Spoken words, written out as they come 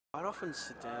I'd often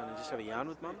sit down and just have a yarn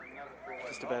with Mum,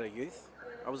 just about her youth.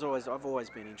 I've always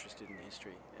been interested in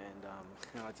history,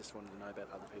 and I just wanted to know about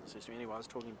other people's history. Anyway, I was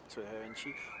talking to her, and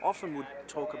she often would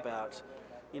talk about,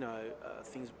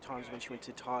 times when she went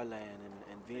to Thailand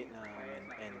and Vietnam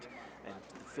and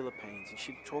the Philippines, and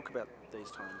she'd talk about these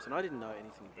times, and I didn't know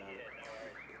anything about it.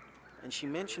 And she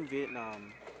mentioned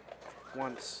Vietnam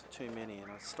once too many,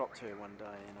 and I stopped her one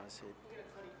day and I said,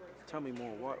 "Tell me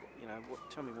more.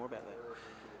 Tell me more about that."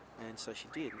 And so she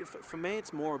did. For me,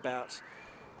 it's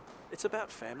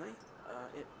about family.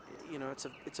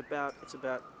 It's about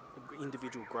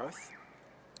individual growth.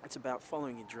 It's about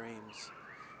following your dreams.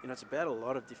 It's about a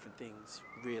lot of different things,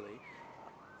 really,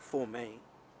 for me.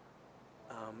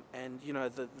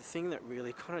 The thing that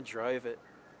really kind of drove it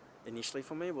initially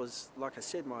for me was, like I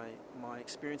said, my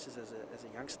experiences as a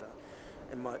youngster,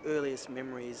 and my earliest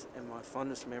memories and my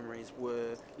fondest memories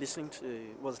were listening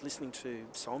to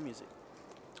soul music.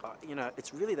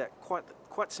 It's really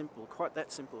quite simple, quite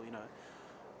that simple,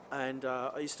 And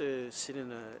I used to sit in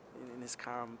this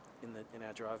car in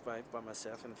our driveway by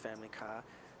myself in a family car,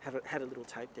 had a little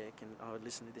tape deck, and I would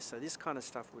listen to this. So this kind of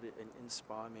stuff would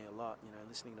inspire me a lot,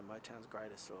 listening to Motown's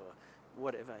Greatest or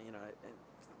whatever, and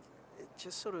it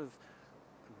just sort of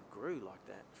grew like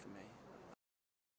that for me.